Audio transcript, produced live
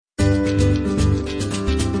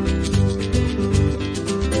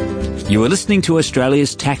You are listening to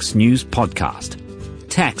Australia's tax news podcast,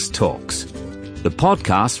 Tax Talks, the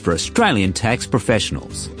podcast for Australian tax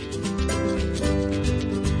professionals.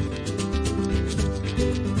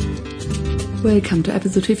 Welcome to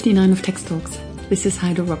episode 59 of Tax Talks. This is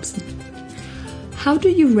Heide Robson. How do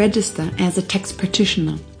you register as a tax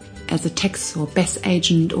practitioner, as a tax or BES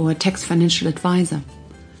agent or a tax financial advisor?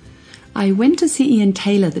 I went to see Ian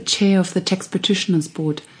Taylor, the chair of the Tax Practitioners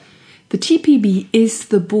Board. The TPB is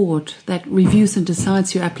the board that reviews and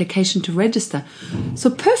decides your application to register, so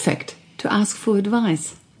perfect to ask for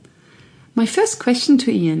advice. My first question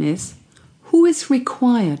to Ian is, who is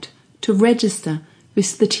required to register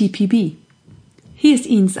with the TPB? Here's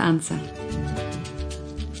Ian's answer.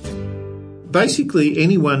 Basically,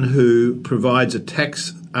 anyone who provides a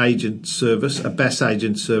tax agent service, a BAS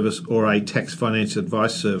agent service, or a tax financial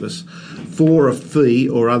advice service for a fee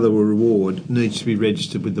or other reward needs to be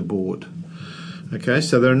registered with the board. Okay,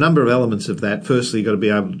 so there are a number of elements of that. Firstly, you've got to be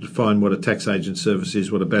able to define what a tax agent service is,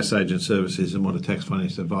 what a BAS agent service is, and what a tax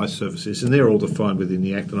financial advice service is. And they're all defined within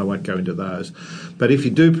the Act, and I won't go into those. But if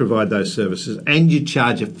you do provide those services and you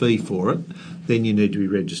charge a fee for it, then you need to be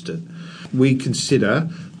registered. We consider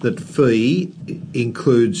that fee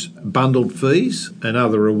includes bundled fees, and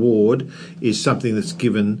other reward is something that's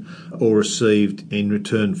given or received in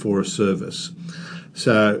return for a service.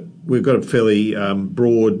 So we've got a fairly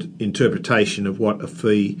broad interpretation of what a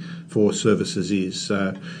fee for services is.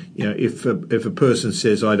 So, if a person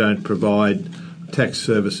says, I don't provide tax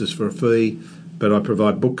services for a fee, but I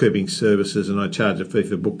provide bookkeeping services and I charge a fee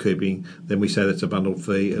for bookkeeping, then we say that's a bundled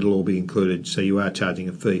fee. It'll all be included. So you are charging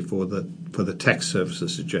a fee for the tax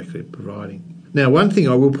services that you're actually providing. Now, one thing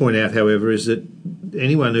I will point out, however, is that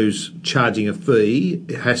anyone who's charging a fee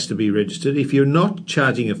has to be registered. If you're not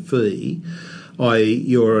charging a fee, i.e.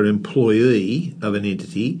 you're an employee of an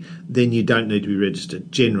entity, then you don't need to be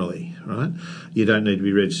registered generally, right? You don't need to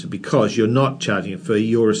be registered because you're not charging a fee,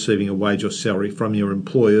 you're receiving a wage or salary from your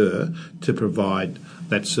employer to provide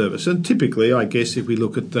that service. And typically, I guess, if we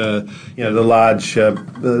look at the large,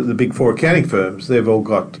 the big four accounting firms, they've all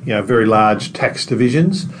got very large tax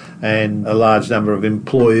divisions and a large number of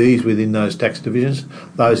employees within those tax divisions.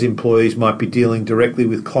 Those employees might be dealing directly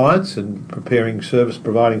with clients and providing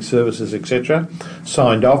services, etc.,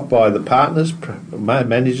 signed off by the partners,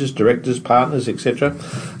 managers, directors, partners, etc.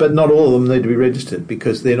 But not all of them need to be registered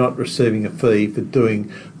because they're not receiving a fee for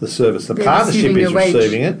doing the service. The partnership is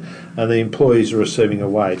receiving it, and the employees are receiving a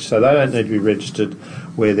wage. So they don't need to be registered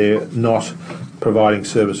where they're not providing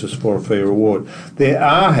services for a fee or reward. There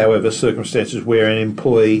are, however, circumstances where an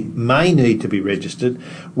employee may need to be registered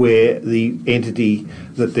where the entity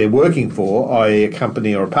that they're working for, i.e. a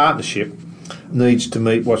company or a partnership, needs to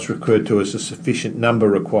meet what's referred to as a sufficient number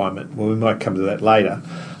requirement. Well, we might come to that later.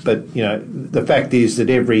 But, the fact is that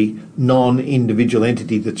every non-individual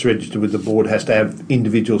entity that's registered with the board has to have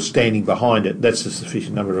individuals standing behind it. That's the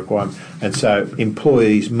sufficient number requirement. And so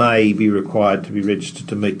employees may be required to be registered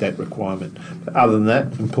to meet that requirement. But other than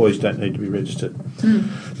that, employees don't need to be registered.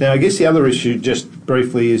 Now, I guess the other issue, just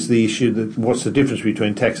briefly, is the issue that what's the difference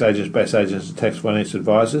between tax agents, BAS agents and tax financial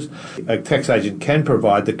advisors. A tax agent can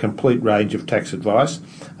provide the complete range of tax advice,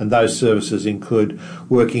 and those services include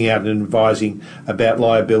working out and advising about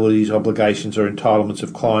liabilities, obligations or entitlements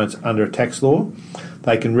of clients under a tax law.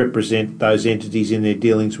 They can represent those entities in their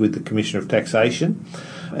dealings with the Commissioner of Taxation,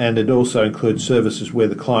 and it also includes services where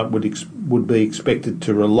the client would be expected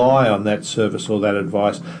to rely on that service or that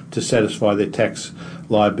advice to satisfy their tax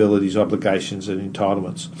liabilities, obligations and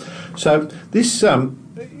entitlements. So this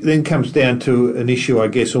then comes down to an issue, I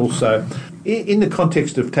guess, also in the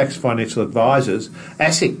context of tax financial advisors.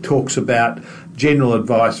 ASIC talks about general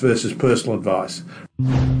advice versus personal advice.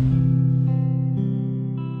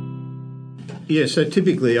 Yeah, so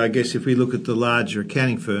typically, I guess, if we look at the larger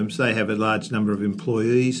accounting firms, they have a large number of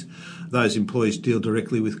employees. Those employees deal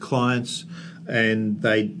directly with clients, and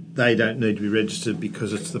they don't need to be registered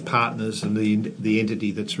because it's the partners and the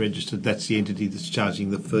entity that's registered, that's the entity that's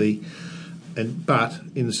charging the fee. But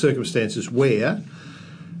in the circumstances where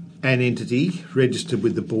an entity registered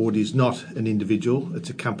with the board is not an individual,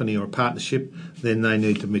 it's a company or a partnership, then they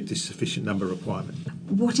need to meet this sufficient number requirement.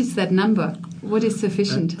 What is that number? What is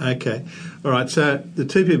sufficient? Okay. All right. So the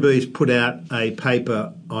TPB's put out a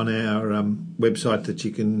paper on our website that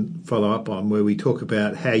you can follow up on where we talk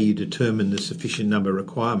about how you determine the sufficient number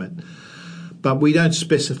requirement. But we don't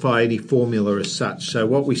specify any formula as such. So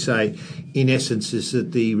what we say, in essence, is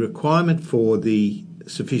that the requirement for the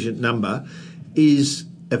sufficient number is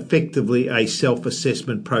effectively a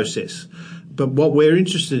self-assessment process. But what we're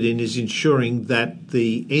interested in is ensuring that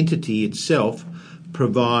the entity itself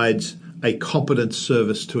provides a competent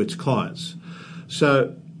service to its clients.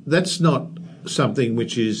 So that's not something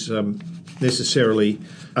which is necessarily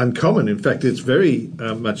uncommon. In fact, it's very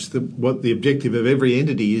much what the objective of every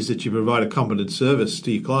entity is, that you provide a competent service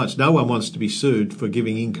to your clients. No one wants to be sued for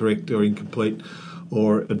giving incorrect or incomplete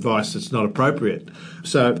or advice that's not appropriate.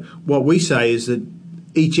 So what we say is that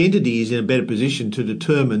each entity is in a better position to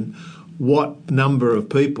determine what number of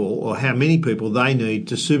people or how many people they need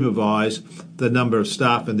to supervise the number of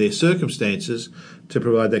staff and their circumstances to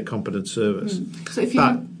provide that competent service. So if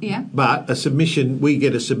But a submission, we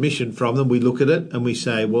get a submission from them, we look at it and we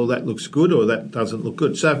say, well, that looks good or that doesn't look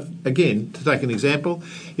good. So again, to take an example,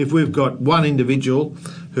 if we've got one individual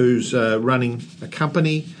who's running a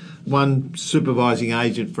company, one supervising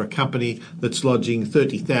agent for a company that's lodging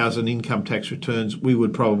 30,000 income tax returns, we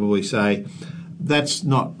would probably say that's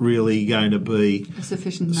not really going to be a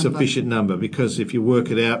sufficient number, because if you work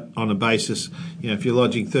it out on a basis, if you're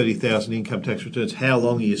lodging 30,000 income tax returns, how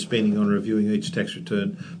long are you spending on reviewing each tax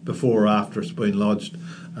return before or after it's been lodged?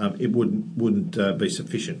 It wouldn't be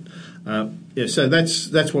sufficient. So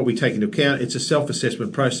that's what we take into account. It's a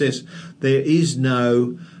self-assessment process. There is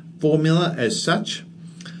no formula as such.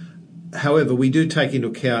 However, we do take into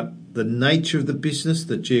account the nature of the business,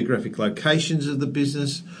 the geographic locations of the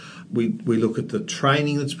business. We look at the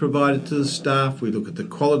training that's provided to the staff. We look at the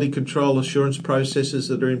quality control assurance processes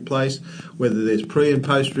that are in place, whether there's pre and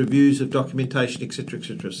post reviews of documentation, etc.,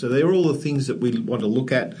 etc. So they're all the things that we want to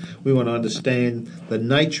look at. We want to understand the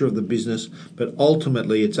nature of the business, but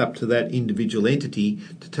ultimately it's up to that individual entity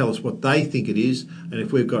to tell us what they think it is, and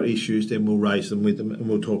if we've got issues, then we'll raise them with them and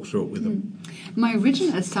we'll talk through it with them. My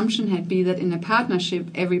original assumption had been that in a partnership,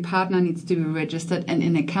 every partner needs to be registered, and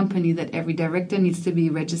in a company that every director needs to be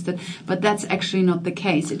registered. But that's actually not the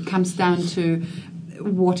case. It comes down to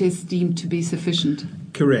what is deemed to be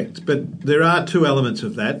sufficient. Correct. But there are two elements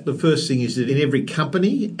of that. The first thing is that in every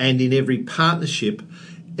company and in every partnership,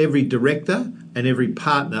 every director and every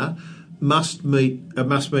partner must meet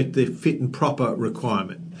the fit and proper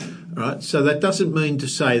requirement. Right? So that doesn't mean to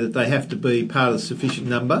say that they have to be part of the sufficient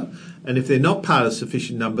number. And if they're not part of the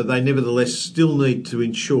sufficient number, they nevertheless still need to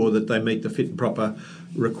ensure that they meet the fit and proper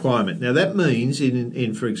requirement. Now that means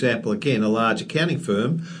in for example, again, a large accounting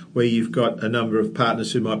firm where you've got a number of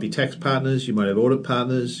partners who might be tax partners, you might have audit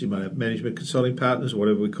partners, you might have management consulting partners, or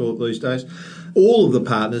whatever we call it these days. All of the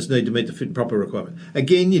partners need to meet the fit and proper requirement.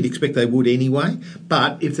 Again, you'd expect they would anyway,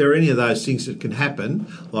 but if there are any of those things that can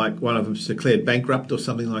happen, like one of them's declared bankrupt or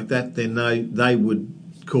something like that, then they would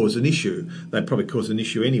cause an issue. They'd probably cause an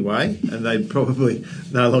issue anyway, and they'd probably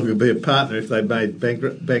no longer be a partner if they made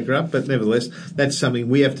bankrupt. But nevertheless, that's something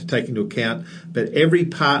we have to take into account. But every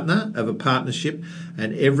partner of a partnership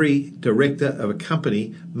and every director of a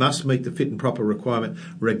company must meet the fit and proper requirement,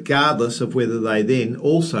 regardless of whether they then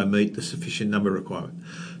also meet the sufficient number requirement.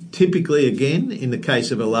 Typically, again, in the case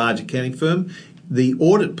of a large accounting firm, the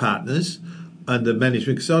audit partners and the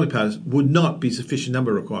management consulting partners would not be sufficient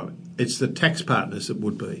number requirement. It's the tax partners that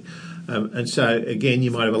would be. And so, again, you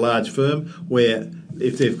might have a large firm where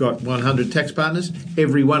if they've got 100 tax partners,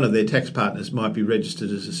 every one of their tax partners might be registered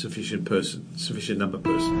as a sufficient number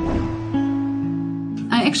person.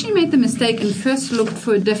 I actually made the mistake and first looked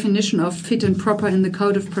for a definition of fit and proper in the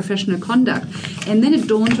Code of Professional Conduct. And then it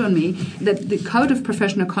dawned on me that the Code of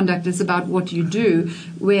Professional Conduct is about what you do,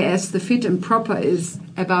 whereas the fit and proper is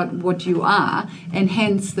about what you are, and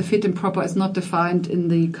hence the fit and proper is not defined in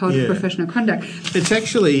the Code of Professional Conduct. It's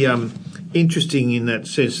actually interesting in that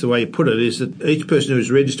sense, the way you put it, is that each person who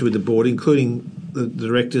is registered with the board, including the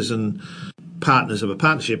directors and partners of a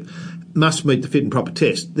partnership, must meet the fit and proper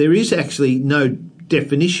test. There is actually no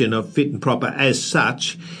definition of fit and proper as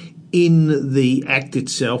such in the Act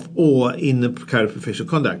itself or in the Code of Professional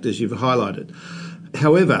Conduct, as you've highlighted.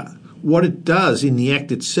 However, what it does in the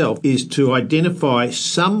Act itself is to identify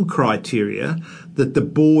some criteria that the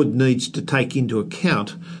board needs to take into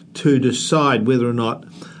account to decide whether or not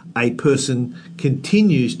a person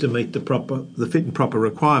continues to meet the fit and proper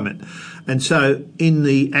requirement. And so in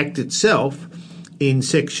the Act itself, in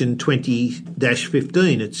section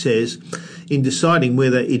 20-15, it says, in deciding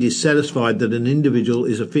whether it is satisfied that an individual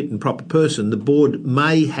is a fit and proper person, the board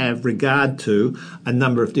may have regard to a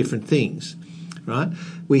number of different things, right?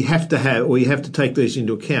 We have to take these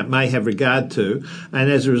into account, may have regard to, and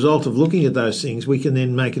as a result of looking at those things, we can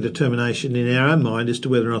then make a determination in our own mind as to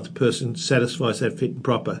whether or not the person satisfies that fit and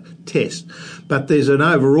proper test. But there's an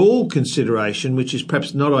overall consideration which is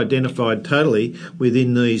perhaps not identified totally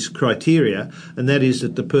within these criteria, and that is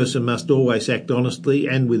that the person must always act honestly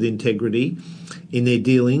and with integrity in their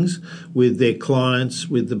dealings with their clients,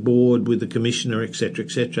 with the board, with the commissioner, etc.,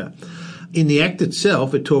 etc. In the Act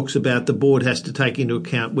itself, it talks about the board has to take into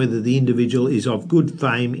account whether the individual is of good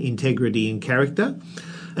fame, integrity and character.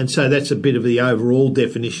 And so that's a bit of the overall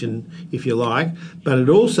definition, if you like. But it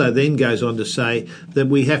also then goes on to say that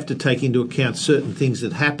we have to take into account certain things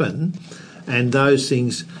that happen, and those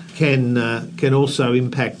things can also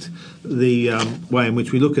impact the way in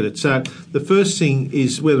which we look at it. So the first thing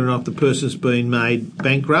is whether or not the person's been made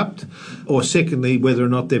bankrupt, or secondly, whether or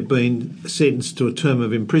not they've been sentenced to a term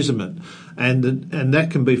of imprisonment. And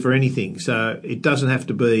that can be for anything. So it doesn't have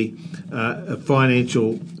to be a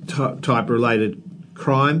financial type related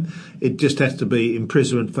crime. It just has to be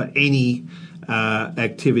imprisonment for any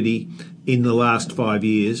activity in the last 5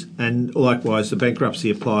 years, and likewise the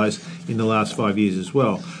bankruptcy applies in the last 5 years as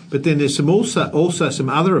well. But then there's also some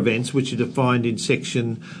other events which are defined in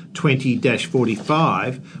section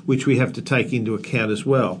 20-45 which we have to take into account as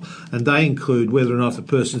well, and they include whether or not the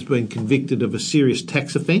person's been convicted of a serious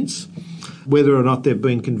tax offence, whether or not they've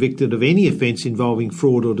been convicted of any offence involving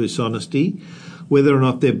fraud or dishonesty, whether or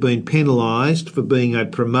not they've been penalised for being a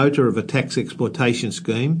promoter of a tax exploitation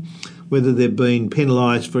scheme, whether they've been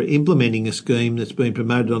penalised for implementing a scheme that's been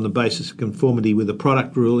promoted on the basis of conformity with a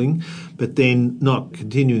product ruling, but then not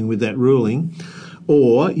continuing with that ruling,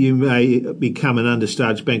 or you may become an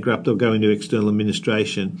undercharged bankrupt or go into external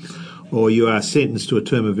administration, or you are sentenced to a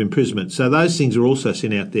term of imprisonment. So those things are also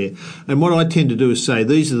sent out there. And what I tend to do is say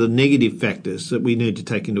these are the negative factors that we need to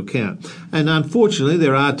take into account. And unfortunately,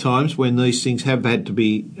 there are times when these things have had to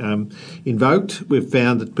be invoked. We've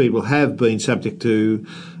found that people have been subject to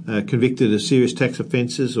convicted of serious tax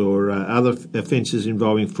offences or other offences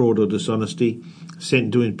involving fraud or dishonesty,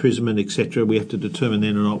 sentenced to imprisonment, etc. We have to determine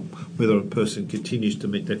then or not whether a person continues to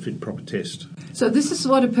meet that fit and proper test. So this is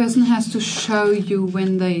what a person has to show you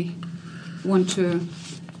when they want to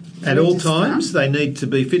At all times, they need to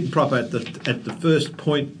be fit and proper at the first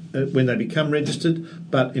point when they become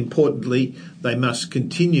registered, but importantly, they must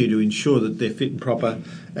continue to ensure that they're fit and proper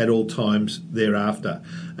at all times thereafter.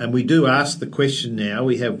 And we do ask the question now.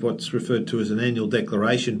 We have what's referred to as an annual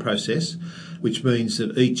declaration process, which means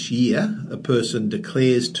that each year a person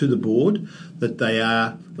declares to the board that they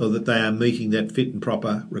are meeting that fit and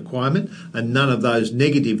proper requirement, and none of those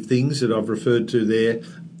negative things that I've referred to there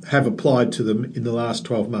have applied to them in the last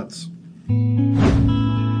 12 months.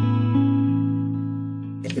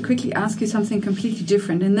 To quickly ask you something completely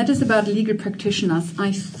different, and that is about legal practitioners.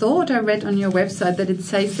 I thought I read on your website that it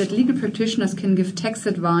says that legal practitioners can give tax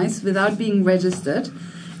advice without being registered,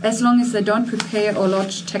 as long as they don't prepare or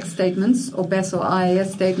lodge tax statements or BES or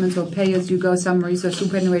IAS statements or pay-as-you-go summaries or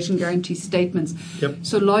superannuation guarantee statements. Yep.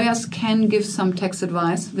 So lawyers can give some tax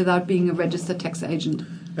advice without being a registered tax agent.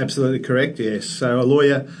 Absolutely correct, yes. So a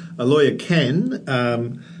lawyer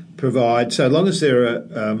can provide, so long as they're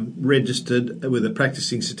registered with a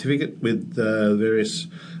practicing certificate with various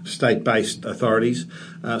state-based authorities,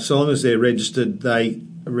 so long as they're registered, a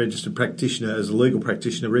registered practitioner as a legal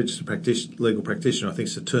practitioner, legal practitioner, I think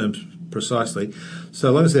is the term precisely.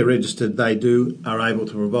 So long as they're registered, they are able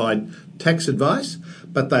to provide tax advice,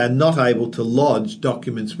 but they are not able to lodge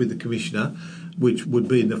documents with the Commissioner, which would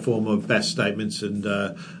be in the form of BAS statements and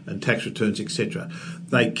tax returns, etc.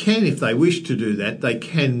 They can, if they wish to do that, they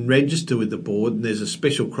can register with the board, and there's a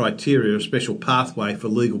special criteria, a special pathway for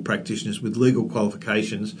legal practitioners with legal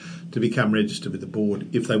qualifications to become registered with the board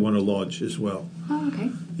if they want to lodge as well. Oh, okay.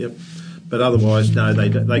 Yep. But otherwise, no,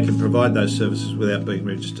 they can provide those services without being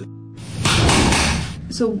registered.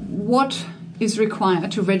 So what is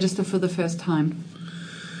required to register for the first time?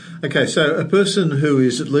 Okay, so a person who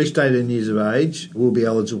is at least 18 years of age will be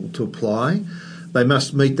eligible to apply. They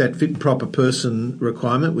must meet that fit and proper person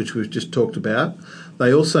requirement, which we've just talked about.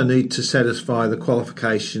 They also need to satisfy the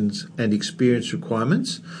qualifications and experience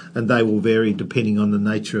requirements, and they will vary depending on the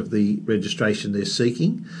nature of the registration they're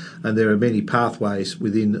seeking. And there are many pathways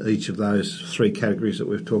within each of those three categories that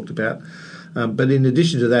we've talked about. But in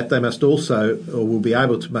addition to that, they must also, or will be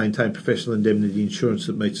able to maintain professional indemnity insurance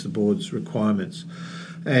that meets the board's requirements.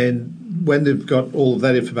 And when they've got all of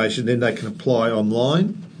that information, then they can apply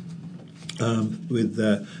online with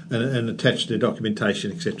and attach their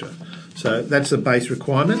documentation, etc. So that's the base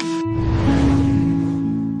requirement.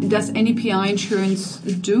 Does any PI insurance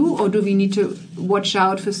do, or do we need to watch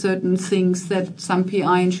out for certain things that some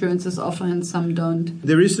PI insurances offer and some don't?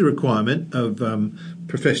 There is the requirement of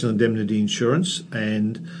professional indemnity insurance,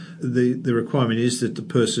 and the requirement is that the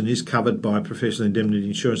person is covered by professional indemnity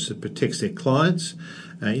insurance that protects their clients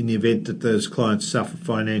in the event that those clients suffer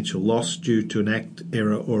financial loss due to an act,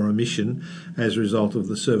 error or omission as a result of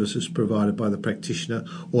the services provided by the practitioner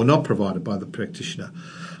or not provided by the practitioner.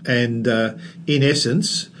 And in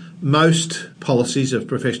essence, Most policies of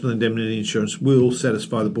professional indemnity insurance will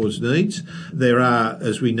satisfy the board's needs. There are,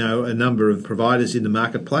 as we know, a number of providers in the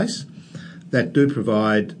marketplace that do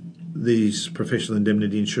provide these professional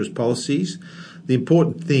indemnity insurance policies. The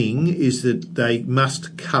important thing is that they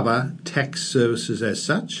must cover tax services as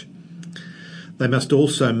such. They must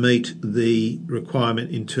also meet the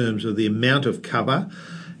requirement in terms of the amount of cover,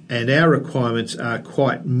 and our requirements are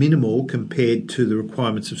quite minimal compared to the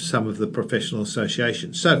requirements of some of the professional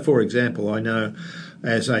associations. So, for example, I know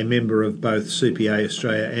as a member of both CPA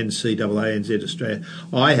Australia and CAANZ Australia,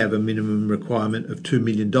 I have a minimum requirement of $2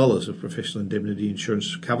 million of professional indemnity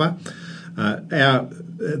insurance cover.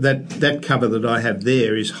 That cover that I have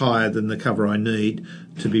there is higher than the cover I need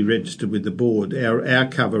to be registered with the board. Our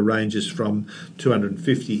cover ranges from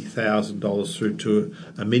 $250,000 through to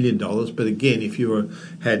 $1 million. But again, if you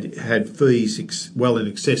had fees well in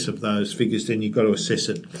excess of those figures, then you've got to assess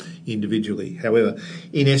it individually. However,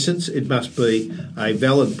 in essence, it must be a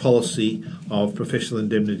valid policy of professional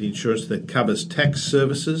indemnity insurance that covers tax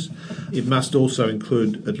services. It must also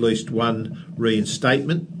include at least one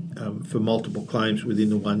reinstatement for multiple claims within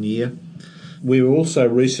the 1 year. We also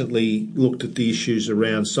recently looked at the issues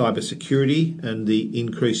around cybersecurity and the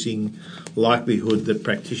increasing likelihood that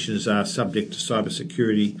practitioners are subject to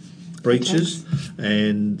cybersecurity breaches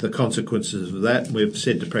and the consequences of that. We've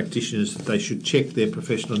said to practitioners that they should check their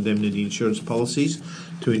professional indemnity insurance policies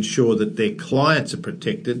to ensure that their clients are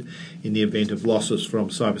protected in the event of losses from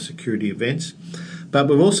cybersecurity events. But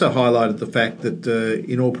we've also highlighted the fact that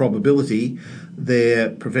in all probability their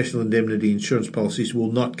professional indemnity insurance policies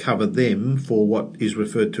will not cover them for what is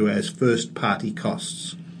referred to as first-party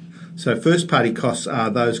costs. So first-party costs are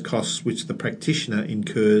those costs which the practitioner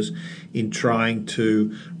incurs in trying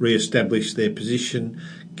to re-establish their position,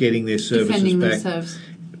 getting their services back,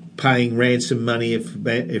 paying ransom money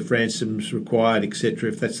if ransom's required, etc.,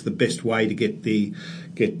 if that's the best way to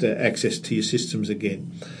get access to your systems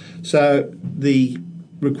again. So the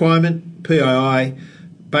requirement, PII,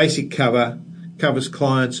 basic cover, covers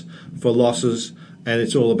clients for losses, and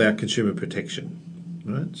it's all about consumer protection.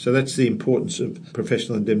 Right? So that's the importance of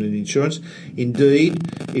professional indemnity insurance. Indeed,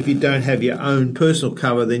 if you don't have your own personal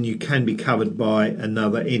cover, then you can be covered by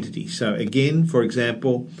another entity. So again, for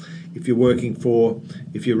example, if you're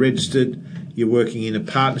registered, you're working in a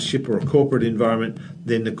partnership or a corporate environment,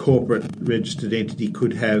 then the corporate registered entity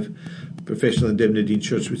could have professional indemnity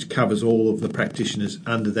insurance which covers all of the practitioners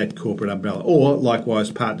under that corporate umbrella, or likewise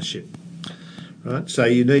partnership. Right? So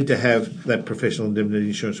you need to have that professional indemnity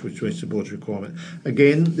insurance which meets the board's requirement.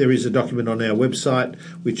 Again, there is a document on our website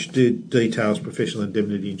which details professional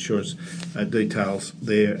indemnity insurance, details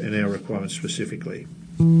there and our requirements specifically.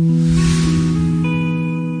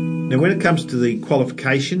 Now, when it comes to the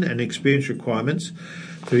qualification and experience requirements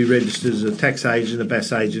to be registered as a tax agent, a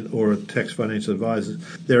BAS agent or a tax financial advisor,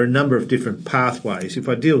 there are a number of different pathways. If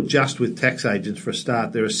I deal just with tax agents for a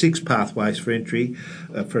start, there are 6 pathways for entry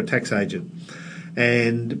for a tax agent.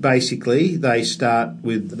 And basically, they start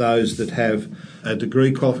with those that have a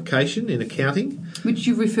degree qualification in accounting. Which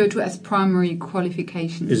you refer to as primary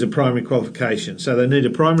qualification. Is a primary qualification. So they need a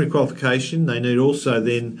primary qualification. They need also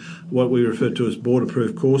then what we refer to as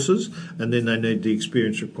board-approved courses, and then they need the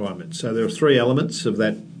experience requirement. So there are 3 elements of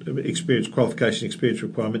that experience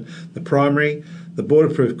requirement: the primary, the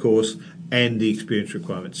board-approved course, and the experience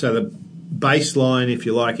requirement. So the baseline, if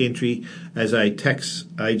you like, entry as a tax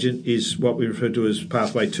agent is what we refer to as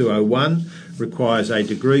Pathway 201, requires a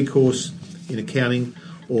degree course in accounting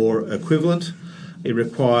or equivalent. It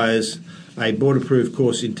requires a board-approved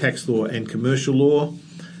course in tax law and commercial law,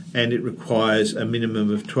 and it requires a minimum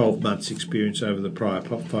of 12 months experience over the prior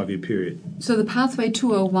 5-year period. So the Pathway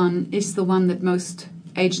 201 is the one that most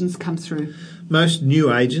agents come through? Most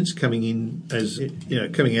new agents coming in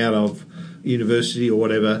coming out of university or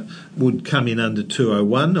whatever would come in under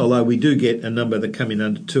 201, although we do get a number that come in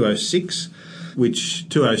under 206, which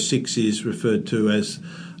 206 is referred to as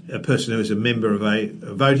a person who is a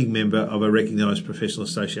voting member of a recognised professional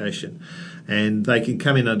association. And they can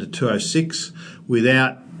come in under 206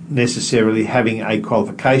 without necessarily having a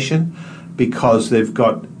qualification because they've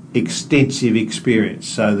got extensive experience.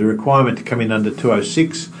 So the requirement to come in under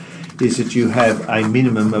 206 is that you have a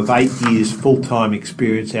minimum of 8 years full-time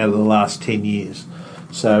experience out of the last 10 years.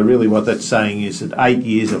 So really what that's saying is that 8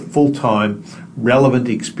 years of full-time relevant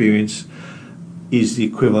experience is the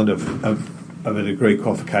equivalent of a degree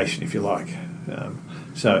qualification, if you like.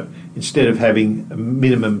 So instead of having a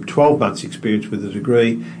minimum 12 months experience with a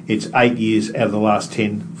degree, it's 8 years out of the last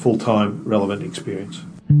 10 full-time relevant experience.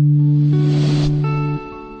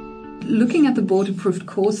 looking at the board-approved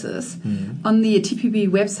courses, on the TPB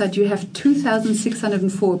website you have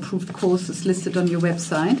 2,604 approved courses listed on your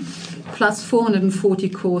website, plus 440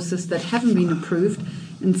 courses that haven't been approved,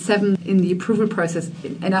 and 7 in the approval process.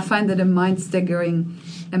 And I find that a mind-staggering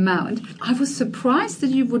amount. I was surprised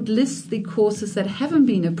that you would list the courses that haven't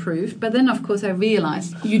been approved, but then of course I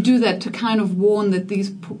realized you do that to kind of warn that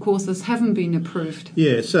these courses haven't been approved.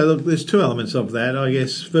 Yeah, so look, there's 2 elements of that. I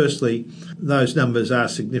guess firstly, those numbers are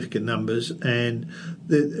significant numbers, and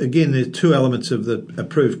again, there's 2 elements of the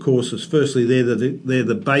approved courses. Firstly, they're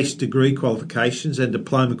the base degree qualifications and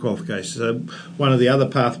diploma qualifications. So one of the other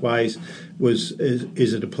pathways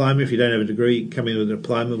is a diploma. If you don't have a degree, you come in with a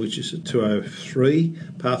diploma, which is a 203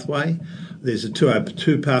 pathway. There's a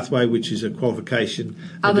 202 pathway, which is a qualification,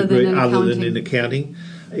 other than in accounting,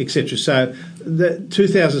 etc. So the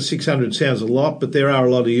 2,600 sounds a lot, but there are a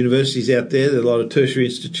lot of universities out there. There are a lot of tertiary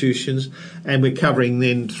institutions, and we're covering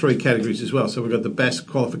then 3 categories as well. So we've got the BAS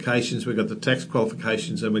qualifications, we've got the tax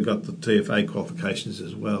qualifications, and we've got the TFA qualifications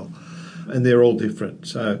as well. And they're all different.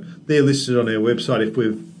 So they're listed on our website. If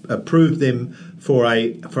we've approved them for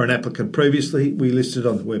an applicant previously, we listed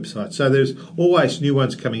on the website. So there's always new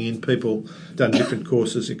ones coming in, people done different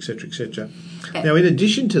courses, etc., etc. Now, in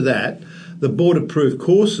addition to that, the board-approved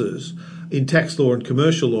courses in tax law and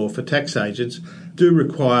commercial law for tax agents do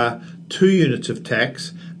require 2 units of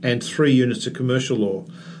tax and 3 units of commercial law.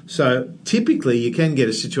 So typically you can get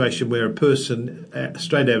a situation where a person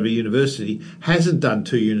straight out of a university hasn't done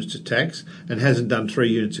 2 units of tax and hasn't done 3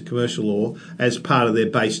 units of commercial law as part of their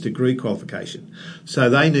base degree qualification. So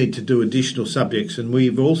they need to do additional subjects, and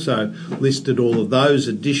we've also listed all of those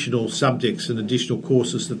additional subjects and additional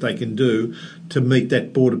courses that they can do to meet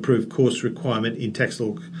that board-approved course requirement in tax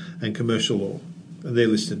law and commercial law. And they're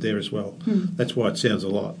listed there as well. That's why it sounds a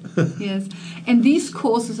lot. Yes. And these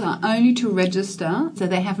courses are only to register, so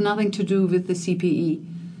they have nothing to do with the CPE.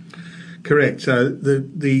 Correct. So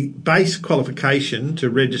the base qualification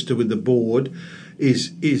to register with the board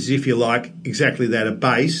is, if you like, exactly that, a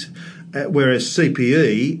base, whereas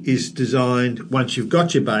CPE is designed, once you've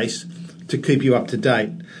got your base, to keep you up to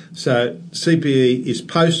date. So CPE is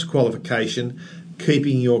post-qualification,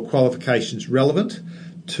 keeping your qualifications relevant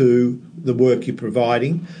to the work you're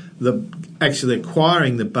providing. Actually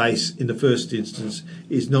acquiring the base in the first instance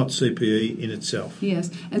is not CPE in itself.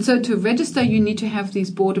 Yes, and so to register you need to have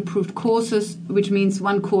these board-approved courses, which means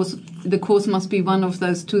the course must be one of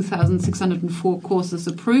those 2,604 courses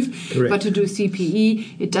approved. Correct. But to do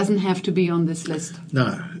CPE, it doesn't have to be on this list.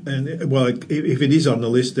 No, and well, if it is on the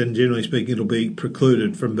list, then generally speaking it'll be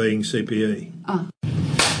precluded from being CPE.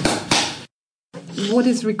 What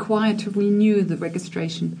is required to renew the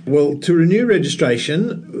registration? Well, to renew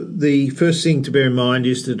registration, the first thing to bear in mind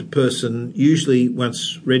is that a person usually,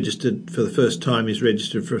 once registered for the first time, is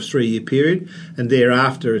registered for a 3-year period, and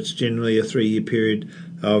thereafter it's generally a 3-year period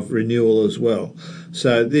of renewal as well.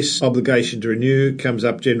 So this obligation to renew comes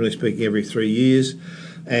up, generally speaking, every 3 years,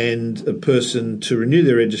 and a person to renew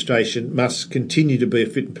their registration must continue to be a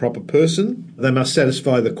fit and proper person. They must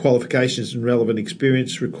satisfy the qualifications and relevant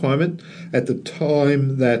experience requirement at the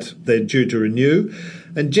time that they're due to renew.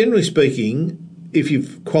 And generally speaking, if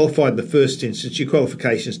you've qualified in the first instance, your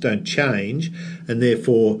qualifications don't change, and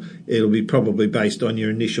therefore it'll be probably based on your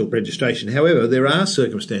initial registration. However, there are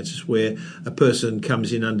circumstances where a person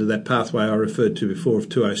comes in under that pathway I referred to before of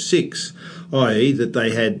 206, i.e. that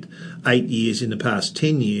they had 8 years in the past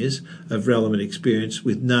 10 years of relevant experience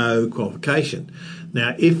with no qualification.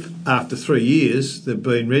 Now, if after 3 years they've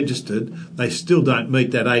been registered, they still don't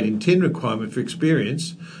meet that 8 in 10 requirement for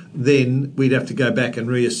experience, then we'd have to go back and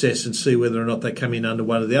reassess and see whether or not they come in under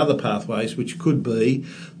one of the other pathways, which could be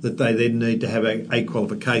that they then need to have a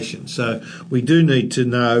qualification. So we do need to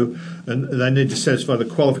know, and they need to satisfy the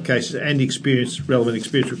qualifications and experience, relevant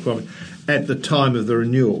experience requirement at the time of the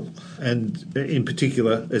renewal. And in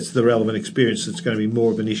particular, it's the relevant experience that's going to be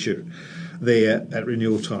more of an issue there at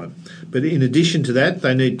renewal time. But in addition to that,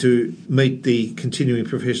 they need to meet the continuing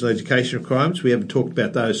professional education requirements. We haven't talked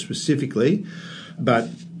about those specifically, but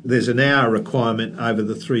there's an hour requirement over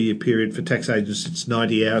the 3-year period. For tax agents, it's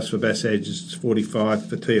 90 hours. For BAS agents, it's 45.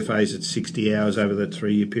 For TFAs, it's 60 hours over that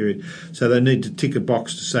 3-year period. So they need to tick a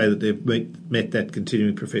box to say that they've met that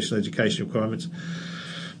continuing professional education requirements.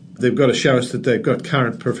 They've got to show us that they've got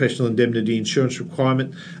current professional indemnity insurance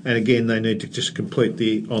requirement, and again, they need to just complete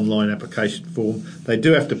the online application form. They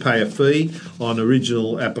do have to pay a fee on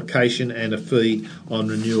original application and a fee on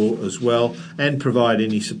renewal as well, and provide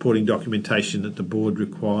any supporting documentation that the board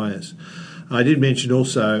requires. I did mention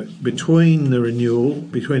also between the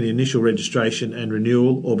initial registration and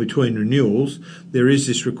renewal, or between renewals, there is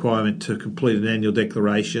this requirement to complete an annual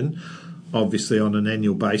declaration obviously on an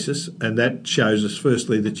annual basis, and that shows us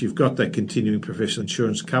firstly that you've got that continuing professional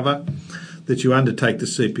insurance cover, that you undertake the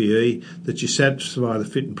CPE, that you satisfy the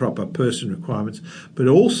fit and proper person requirements, but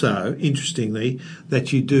also, interestingly,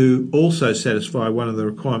 that you do also satisfy one of the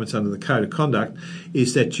requirements under the Code of Conduct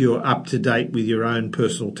is that you're up to date with your own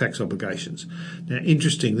personal tax obligations. Now,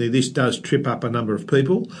 interestingly, this does trip up a number of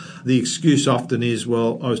people. The excuse often is,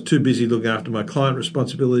 well, I was too busy looking after my client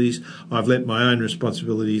responsibilities, I've let my own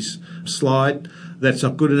responsibilities slide. That's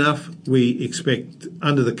not good enough. We expect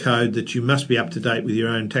under the code that you must be up to date with your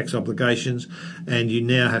own tax obligations, and you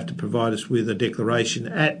now have to provide us with a declaration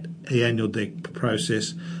at the annual DEC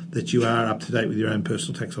process that you are up to date with your own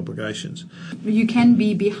personal tax obligations. You can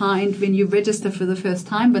be behind when you register for the first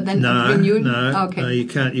time, but then No, okay. you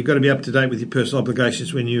can't. You've got to be up to date with your personal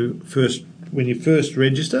obligations when you first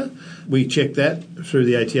register. We check that through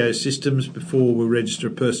the ATO systems before we register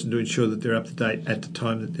a person to ensure that they're up to date at the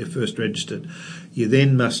time that they're first registered. You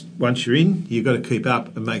then must, once you're in, you've got to keep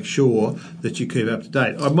up and make sure that you keep up to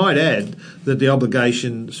date. I might add that the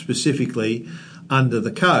obligation specifically under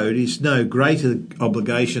the code is no greater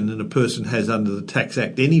obligation than a person has under the Tax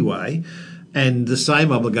Act anyway, and the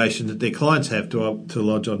same obligation that their clients have to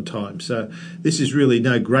lodge on time. So this is really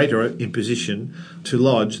no greater imposition to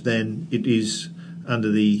lodge than it is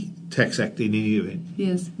under the Tax Act in any event.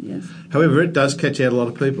 Yes. However, it does catch out a lot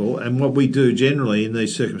of people, and what we do generally in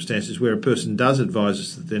these circumstances where a person does advise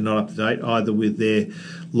us that they're not up to date, either with their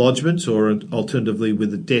lodgements or alternatively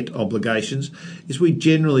with the debt obligations, is we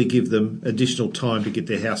generally give them additional time to get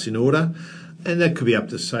their house in order. And that could be up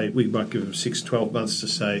to, say, we might give them 6-12 months to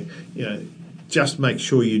say, just make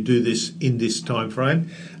sure you do this in this time frame.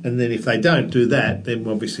 And then if they don't do that, then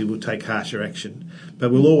obviously we'll take harsher action. But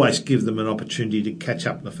we'll always give them an opportunity to catch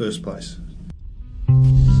up in the first place.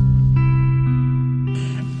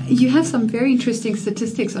 You have some very interesting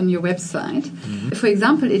statistics on your website. Mm-hmm. For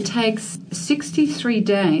example, it takes 63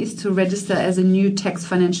 days to register as a new tax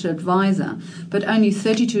financial advisor, but only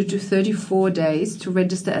 32 to 34 days to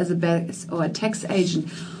register as a tax agent.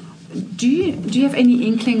 Do you have any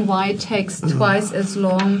inkling why it takes twice as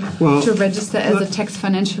long to register as a tax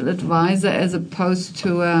financial advisor as opposed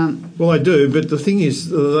to... Well, I do, but the thing is,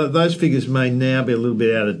 those figures may now be a little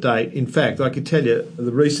bit out of date. In fact, I can tell you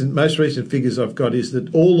the most recent figures I've got is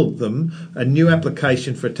that all of them, a new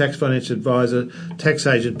application for a tax financial advisor, tax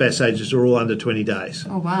agent, BAS agents, are all under 20 days.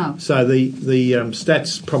 Oh, wow. So the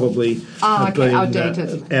stats probably have been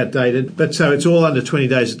outdated. But so it's all under 20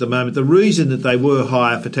 days at the moment. The reason that they were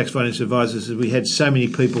higher for tax financial advisors is we had so many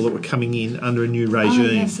people that were coming in under a new regime.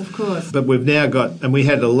 Oh, yes, of course. But we've now got, and we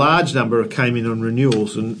had a large number that came in on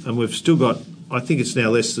renewals, and we've still got, I think it's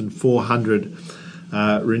now less than 400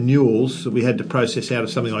 renewals that we had to process out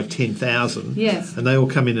of something like 10,000. Yes. And they all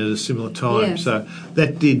come in at a similar time. Yes. So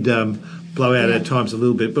that did blow out our times a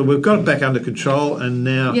little bit, but we've got it back under control, and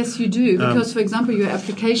now... Yes, you do, because, for example, your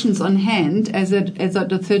applications on hand as at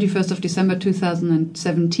the 31st of December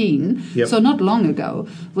 2017, so not long ago,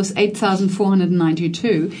 was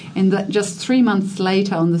 8,492, and that just 3 months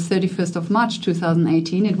later, on the 31st of March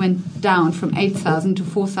 2018, it went down from 8,000 to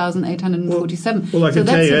 4,847. Well, I can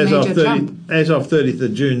so tell you, jump. as of 30th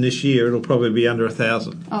of June this year, it'll probably be under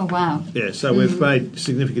 1,000. Oh, wow. Yeah, so we've made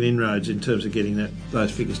significant inroads in terms of getting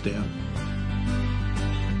those figures down.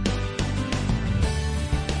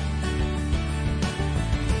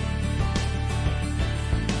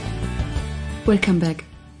 Welcome back.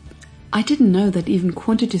 I didn't know that even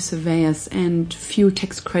quantity surveyors and fuel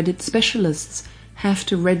tax credit specialists have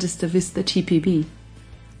to register with the TPB.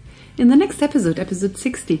 In the next episode, episode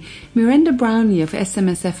 60, Miranda Brownlee of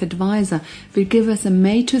SMSF Advisor will give us a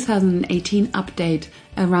May 2018 update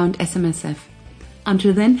around SMSF.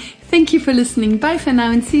 Until then, thank you for listening. Bye for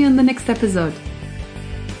now and see you in the next episode.